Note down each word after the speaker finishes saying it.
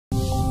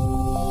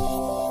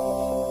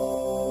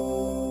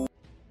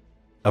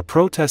A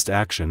protest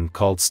action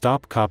called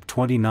STOP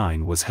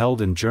COP29 was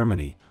held in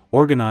Germany,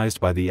 organized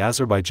by the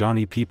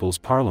Azerbaijani People's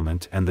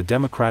Parliament and the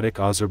Democratic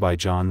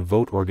Azerbaijan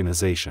Vote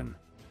organization.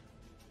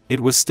 It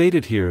was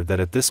stated here that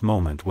at this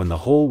moment when the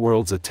whole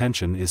world's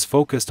attention is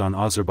focused on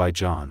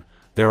Azerbaijan,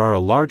 there are a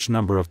large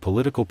number of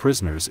political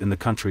prisoners in the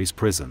country's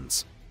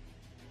prisons.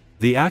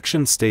 The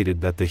action stated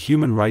that the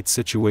human rights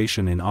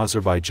situation in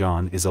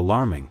Azerbaijan is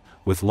alarming,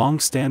 with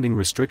long-standing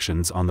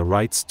restrictions on the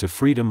rights to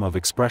freedom of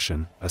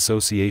expression,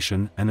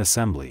 association, and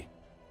assembly.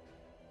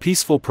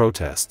 Peaceful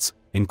protests,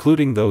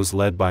 including those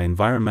led by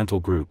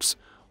environmental groups,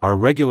 are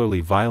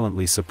regularly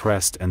violently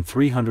suppressed, and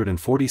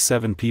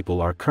 347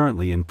 people are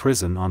currently in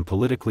prison on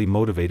politically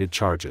motivated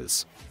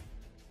charges.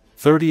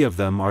 30 of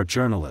them are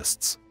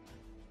journalists.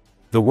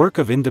 The work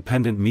of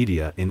independent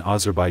media in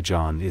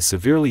Azerbaijan is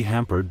severely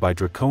hampered by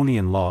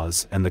draconian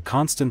laws and the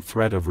constant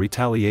threat of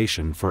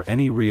retaliation for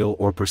any real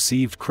or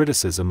perceived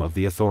criticism of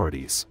the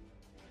authorities.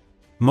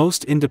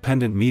 Most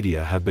independent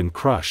media have been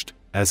crushed,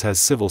 as has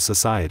civil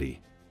society.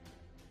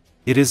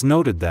 It is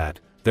noted that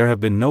there have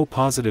been no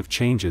positive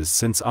changes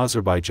since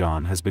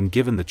Azerbaijan has been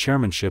given the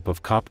chairmanship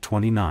of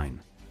COP29.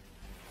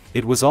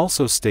 It was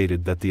also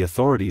stated that the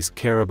authorities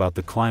care about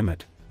the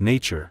climate,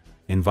 nature,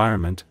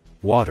 environment,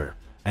 water,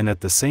 and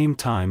at the same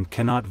time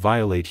cannot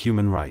violate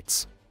human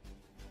rights.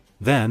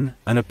 Then,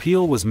 an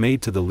appeal was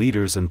made to the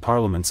leaders and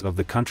parliaments of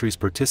the countries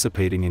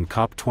participating in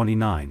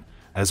COP29,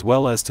 as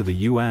well as to the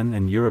UN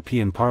and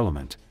European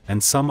Parliament,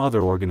 and some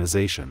other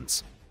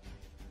organizations.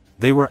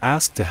 They were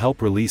asked to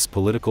help release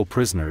political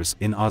prisoners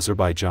in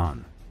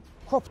Azerbaijan.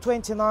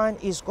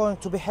 COP29 is going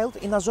to be held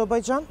in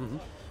Azerbaijan.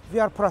 We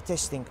are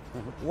protesting.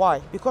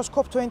 Why? Because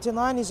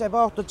COP29 is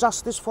about the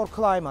justice for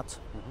climate,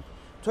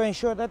 to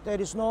ensure that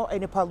there is no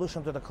any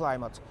pollution to the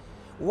climate.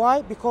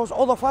 Why? Because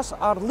all of us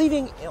are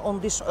living on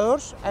this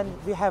earth and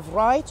we have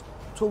right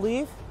to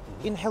live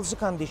in healthy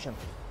condition.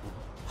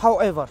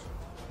 However,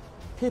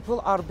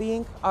 people are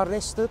being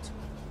arrested,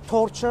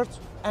 tortured,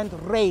 and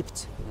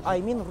raped.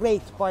 I mean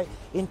raped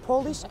in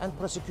police and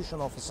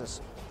prosecution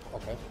officers.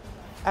 Okay.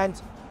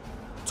 And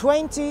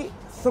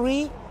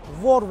 23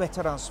 war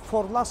veterans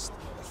for last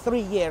 3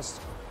 years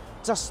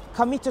just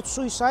committed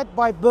suicide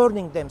by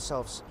burning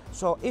themselves.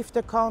 So if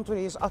the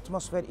country's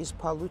atmosphere is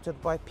polluted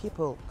by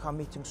people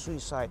committing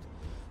suicide,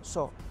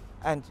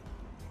 and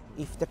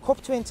if the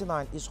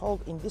COP29 is held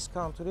in this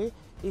country,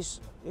 this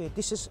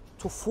is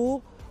to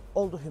fool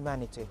all the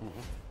humanity.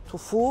 To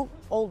fool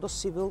all the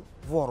civil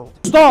world.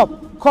 Stop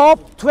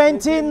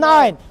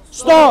COP29!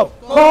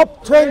 Stop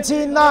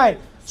COP29!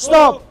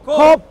 Stop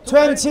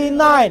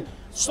COP29!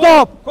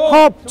 Stop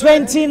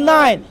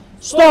COP29!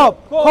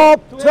 Stop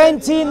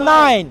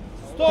COP29!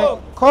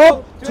 Stop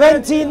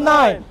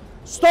COP29!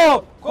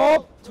 Stop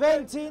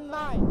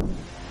COP29!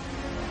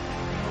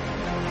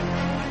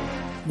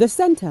 The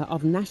Center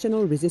of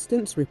National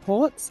Resistance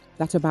reports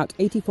that about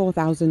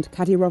 84,000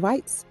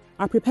 Kadirovites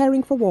are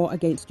preparing for war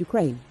against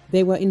Ukraine.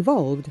 They were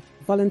involved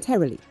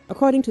voluntarily.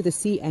 According to the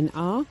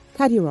CNR,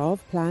 Kadirov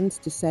plans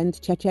to send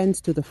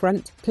Chechens to the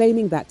front,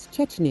 claiming that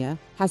Chechnya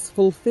has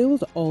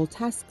fulfilled all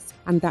tasks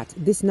and that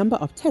this number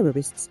of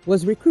terrorists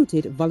was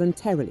recruited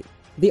voluntarily.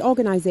 The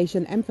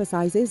organization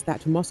emphasizes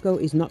that Moscow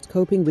is not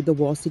coping with the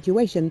war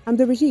situation and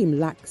the regime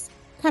lacks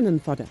cannon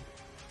fodder.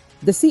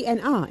 The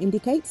CNR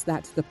indicates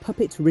that the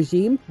puppet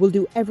regime will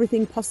do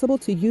everything possible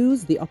to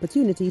use the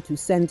opportunity to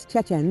send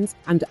Chechens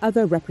and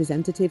other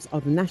representatives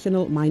of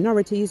national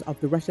minorities of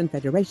the Russian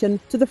Federation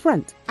to the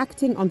front,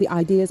 acting on the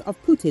ideas of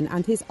Putin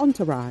and his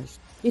entourage.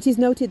 It is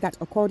noted that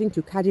according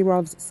to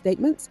Kadirov's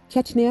statements,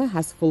 Chechnya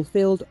has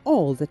fulfilled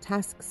all the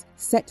tasks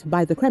set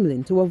by the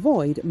Kremlin to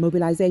avoid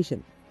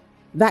mobilization.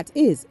 That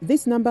is,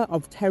 this number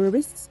of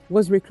terrorists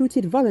was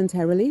recruited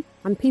voluntarily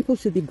and people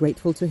should be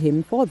grateful to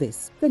him for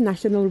this, the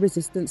National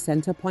Resistance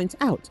Center points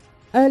out.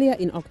 Earlier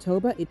in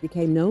October, it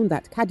became known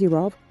that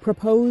Kadirov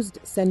proposed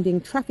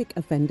sending traffic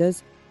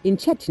offenders in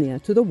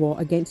Chechnya to the war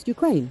against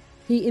Ukraine.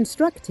 He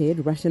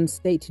instructed Russian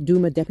State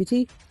Duma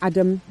Deputy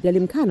Adam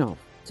Delimkhanov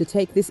to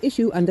take this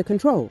issue under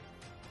control.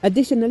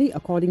 Additionally,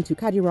 according to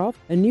Kadirov,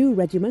 a new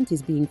regiment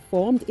is being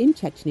formed in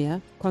Chechnya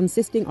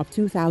consisting of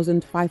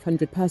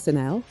 2,500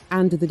 personnel,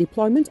 and the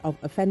deployment of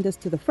offenders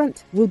to the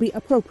front will be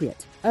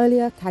appropriate.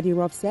 Earlier,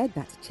 Kadirov said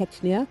that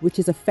Chechnya, which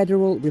is a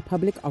federal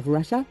republic of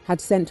Russia,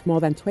 had sent more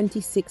than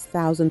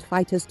 26,000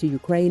 fighters to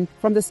Ukraine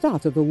from the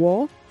start of the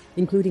war,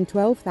 including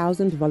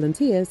 12,000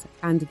 volunteers,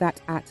 and that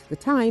at the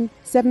time,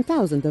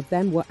 7,000 of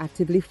them were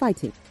actively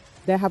fighting.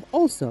 There have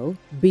also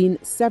been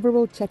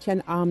several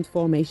Chechen armed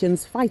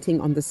formations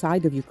fighting on the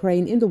side of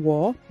Ukraine in the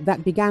war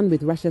that began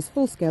with Russia's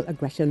full-scale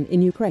aggression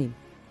in Ukraine.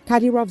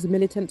 Kadirov's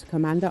militant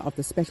commander of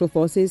the Special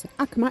Forces,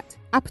 Akhmat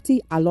Apti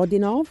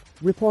Alodinov,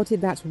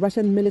 reported that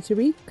Russian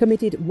military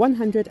committed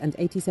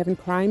 187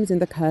 crimes in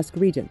the Kursk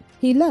region.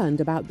 He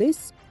learned about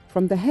this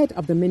from the head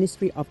of the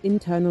Ministry of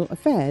Internal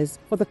Affairs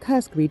for the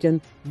Kursk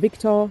region,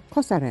 Viktor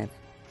Kosarev.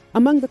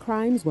 Among the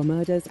crimes were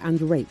murders and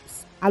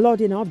rapes.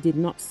 Alodinov did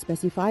not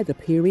specify the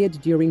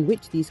period during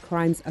which these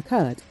crimes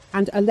occurred,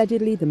 and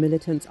allegedly the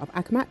militants of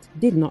Akhmat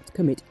did not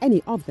commit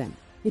any of them.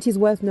 It is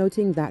worth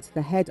noting that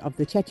the head of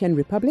the Chechen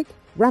Republic,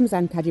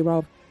 Ramzan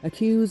Kadyrov,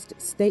 accused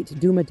State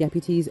Duma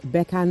deputies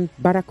Bekan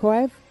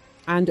Barakoev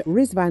and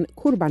Rizvan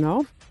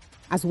Kurbanov,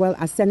 as well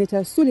as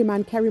Senator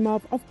Suleiman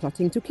Kerimov, of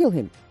plotting to kill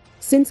him.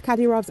 Since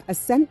Kadyrov's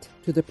ascent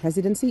to the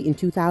presidency in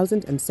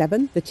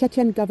 2007, the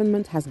Chechen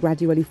government has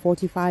gradually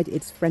fortified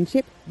its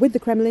friendship with the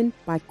Kremlin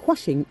by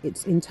quashing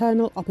its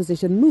internal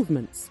opposition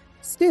movements.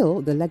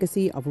 Still, the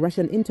legacy of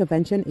Russian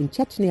intervention in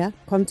Chechnya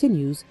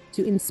continues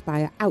to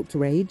inspire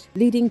outrage,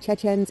 leading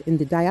Chechens in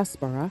the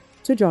diaspora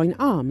to join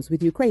arms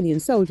with Ukrainian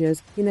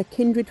soldiers in a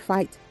kindred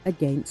fight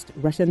against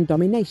Russian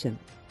domination.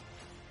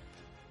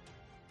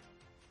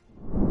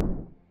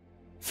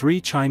 3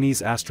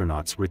 Chinese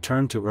astronauts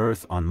returned to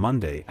Earth on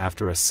Monday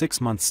after a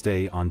 6-month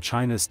stay on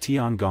China's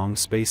Tiangong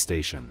space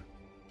station.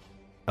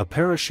 A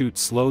parachute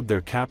slowed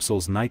their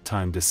capsule's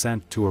nighttime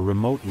descent to a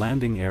remote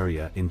landing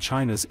area in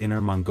China's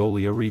Inner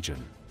Mongolia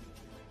region.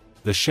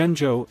 The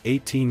Shenzhou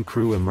 18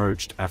 crew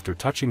emerged after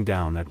touching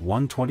down at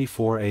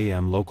 1:24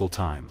 a.m. local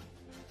time.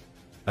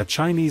 A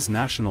Chinese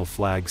national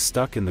flag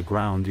stuck in the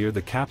ground near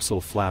the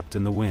capsule flapped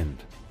in the wind.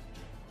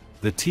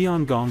 The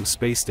Tiangong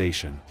space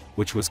station,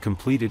 which was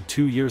completed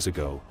 2 years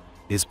ago,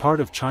 is part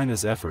of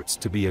China's efforts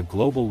to be a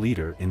global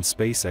leader in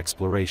space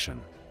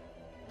exploration.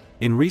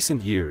 In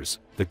recent years,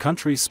 the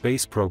country's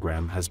space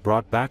program has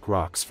brought back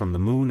rocks from the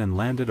moon and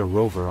landed a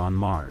rover on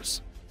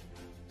Mars.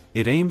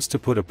 It aims to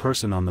put a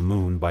person on the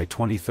moon by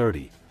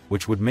 2030,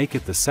 which would make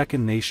it the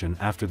second nation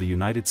after the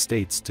United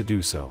States to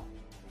do so.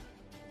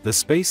 The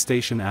space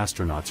station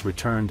astronauts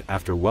returned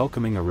after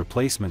welcoming a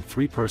replacement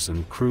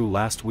 3-person crew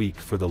last week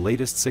for the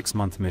latest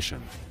 6-month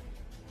mission.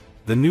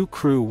 The new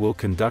crew will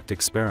conduct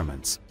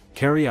experiments,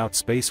 carry out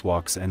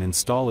spacewalks and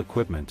install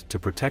equipment to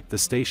protect the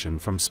station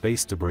from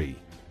space debris.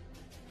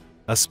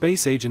 A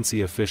space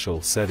agency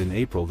official said in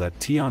April that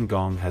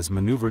Tiangong has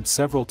maneuvered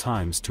several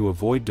times to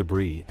avoid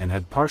debris and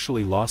had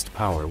partially lost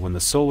power when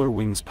the Solar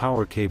Wings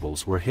power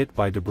cables were hit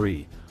by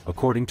debris,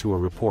 according to a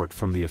report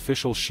from the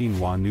official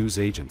Xinhua news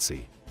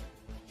agency.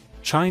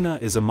 China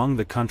is among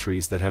the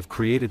countries that have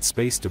created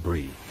space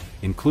debris,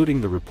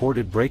 including the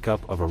reported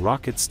breakup of a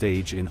rocket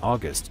stage in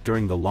August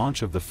during the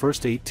launch of the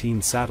first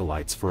 18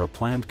 satellites for a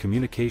planned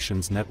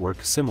communications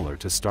network similar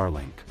to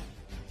Starlink.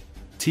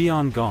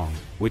 Tiangong,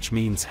 which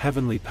means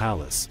Heavenly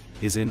Palace,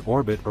 is in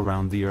orbit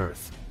around the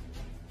Earth.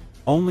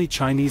 Only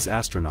Chinese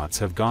astronauts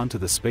have gone to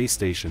the space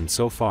station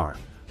so far,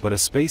 but a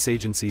space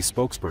agency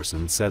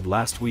spokesperson said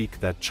last week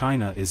that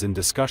China is in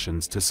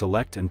discussions to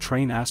select and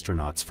train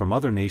astronauts from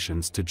other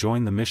nations to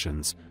join the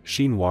missions,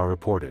 Xinhua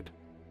reported.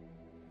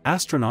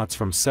 Astronauts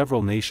from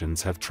several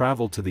nations have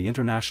traveled to the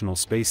International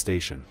Space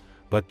Station,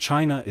 but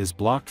China is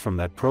blocked from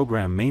that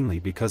program mainly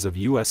because of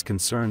U.S.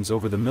 concerns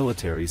over the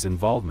military's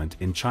involvement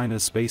in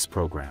China's space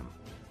program.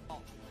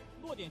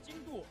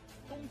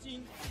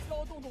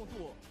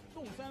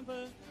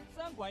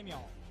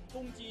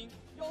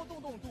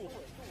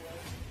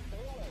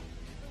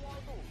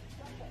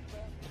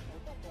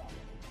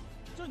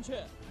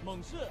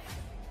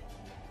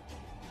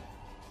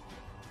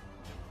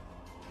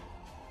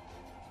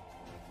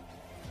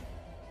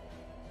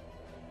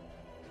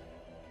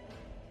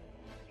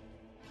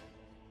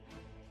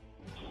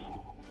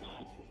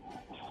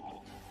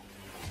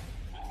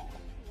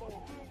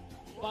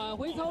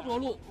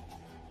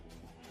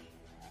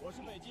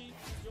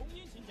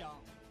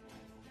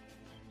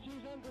新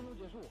山跟踪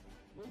结束，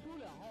维修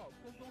2号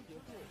跟踪结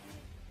束。